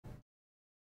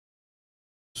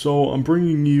So I'm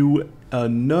bringing you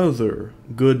another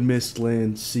good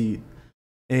Mistland seed.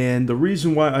 And the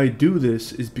reason why I do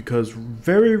this is because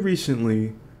very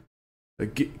recently,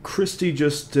 Kristi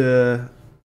just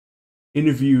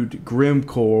interviewed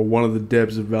Grimcore, one of the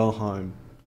devs of Valheim.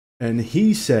 And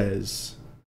he says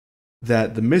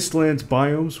that the Mistlands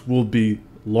biomes will be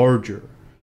larger.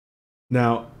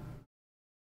 Now,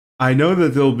 I know that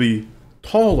they'll be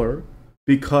taller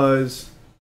because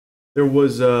there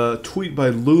was a tweet by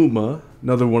Luma,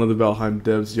 another one of the Valheim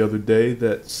devs, the other day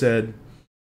that said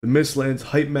the Mistlands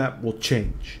height map will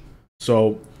change.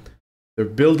 So they're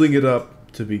building it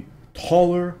up to be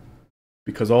taller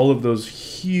because all of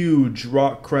those huge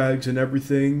rock crags and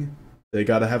everything, they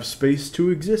gotta have space to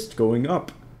exist going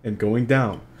up and going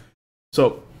down.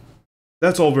 So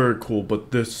that's all very cool,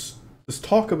 but this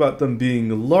talk about them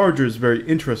being larger is very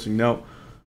interesting. Now,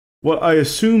 what I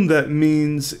assume that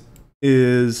means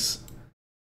is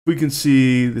we can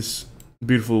see this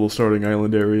beautiful little starting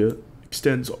island area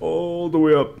extends all the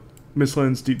way up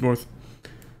Mistlands deep north.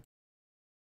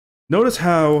 Notice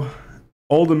how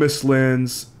all the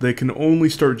Mistlands, they can only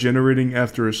start generating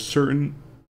after a certain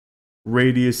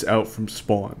radius out from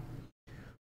spawn.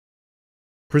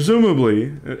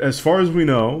 Presumably, as far as we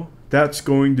know, that's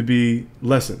going to be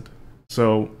lessened.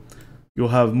 So you'll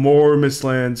have more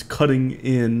Mistlands cutting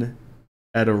in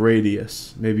at a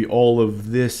radius. Maybe all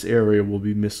of this area will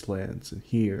be Mistlands, and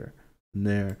here and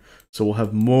there. So we'll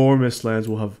have more Mistlands,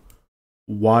 we'll have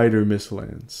wider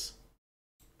Mistlands,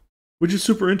 which is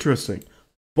super interesting.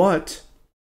 But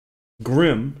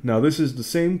Grim, now this is the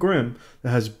same Grim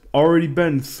that has already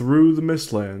been through the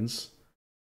Mistlands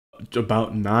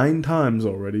about 9 times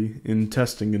already in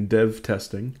testing and dev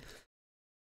testing,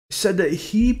 said that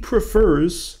he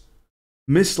prefers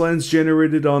Mistlands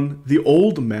generated on the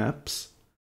old maps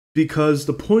because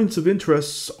the points of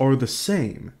interest are the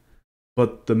same,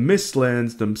 but the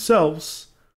Mistlands themselves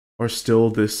are still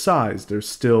this size. They're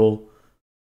still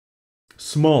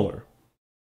smaller.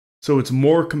 So it's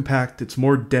more compact, it's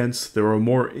more dense, there are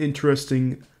more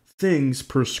interesting things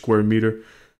per square meter.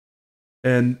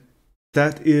 And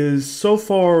that is, so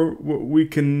far, what we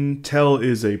can tell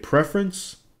is a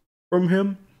preference from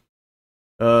him.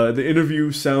 The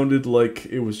interview sounded like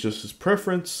it was just his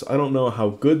preference. I don't know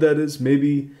how good that is.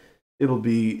 Maybe it'll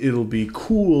be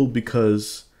cool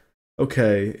because,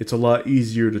 okay, it's a lot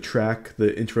easier to track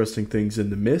the interesting things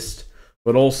in the mist,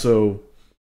 but also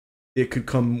it could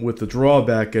come with the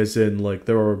drawback, as in, like,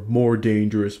 there are more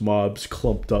dangerous mobs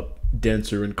clumped up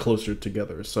denser and closer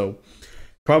together. So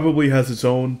probably has its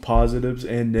own positives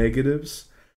and negatives,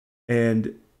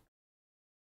 and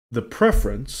the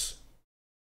preference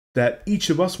that each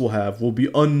of us will be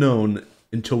unknown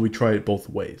until we try it both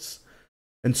ways.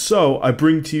 And so I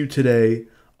bring to you today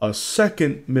a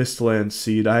second Mistland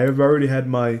seed. I have already had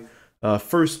my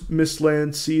first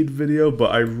Mistland seed video,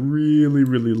 but I really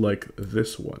like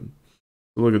this one.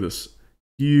 Look at this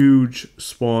huge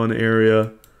spawn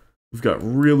area. We've got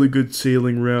really good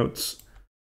sailing routes.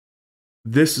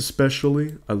 This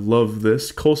especially, I love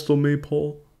this. Coastal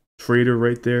Maypole, trader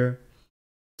right there.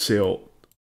 Sail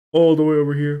all the way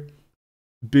over here.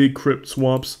 Big crypt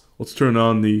swamps. Let's turn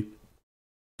on the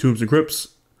tombs and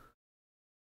crypts.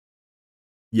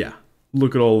 Yeah,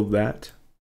 look at all of that.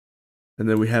 And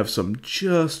then we have some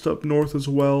just up north as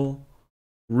well.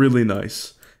 Really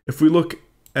nice. If we look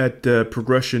at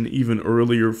progression even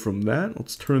earlier from that,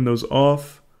 let's turn those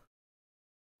off.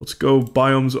 Let's go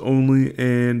biomes only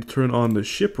and turn on the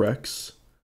shipwrecks.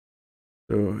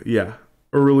 So yeah,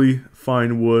 early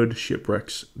fine wood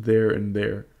shipwrecks there and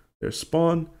there. There's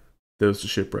spawn, there's the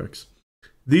shipwrecks.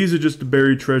 These are just the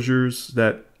buried treasures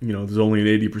that, you know, there's only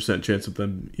an 80% chance of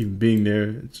them even being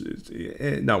there.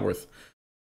 It's not worth.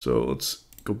 So let's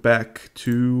go back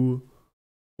to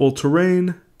full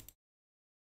terrain.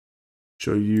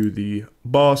 Show you the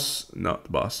boss, not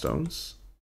the boss stones.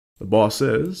 The boss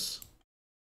is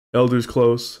Elder's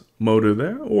close, Motor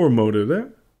there, or Motor there.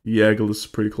 Yaggle is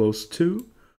pretty close too.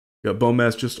 Got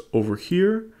Bowmass just over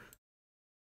here.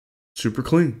 Super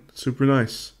clean, super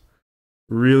nice.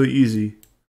 Really easy.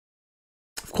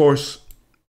 Of course,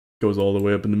 goes all the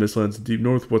way up in the Mistlands deep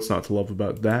north. What's not to love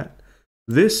about that?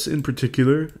 This in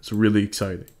particular is really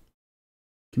exciting.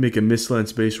 You can make a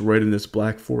Mistlands base right in this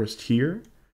black forest here.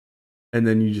 And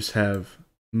then you just have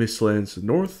Mistlands to the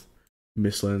north,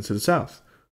 Mistlands to the south.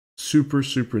 Super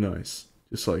nice.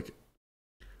 Just like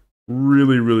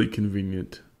really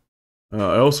convenient.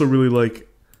 I also really like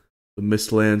the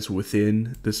Mistlands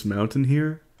within this mountain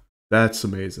here. That's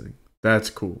amazing. That's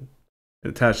cool.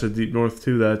 And attached to the deep north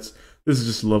too. This is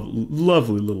just a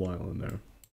lovely little island there.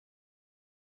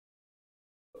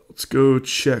 Let's go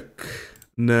check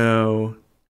Now,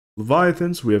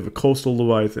 Leviathans, we have a coastal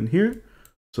Leviathan here.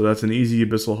 So that's an easy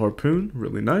abyssal harpoon,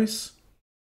 really nice.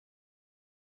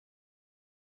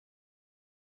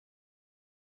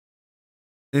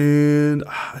 And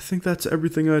I think that's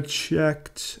everything I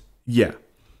checked. Yeah,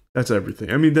 that's everything.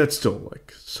 I mean, that's still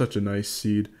like such a nice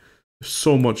seed. There's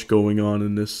so much going on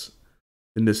in this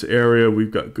area.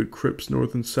 We've got good crypts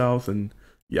north and south, and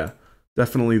yeah,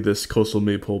 definitely this coastal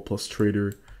maypole plus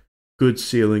trader. Good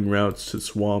sailing routes to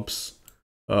swamps.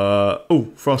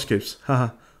 Oh, frost caves. Haha.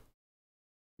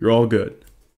 You're all good.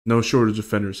 No shortage of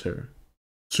fender's hair.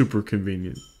 Super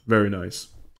convenient. Very nice.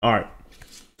 All right.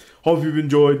 Hope you've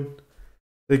enjoyed.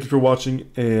 Thank you for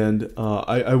watching, and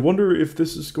I wonder if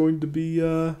this is going to be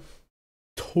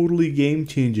totally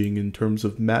game-changing in terms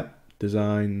of map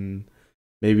design.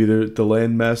 Maybe the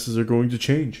land masses are going to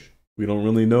change. We don't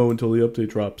really know until the update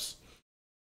drops.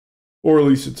 Or at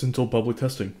least it's until public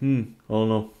testing. I don't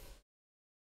know.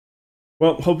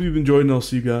 Well, hope you've enjoyed, and I'll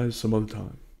see you guys some other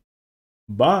time.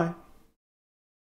 Bye!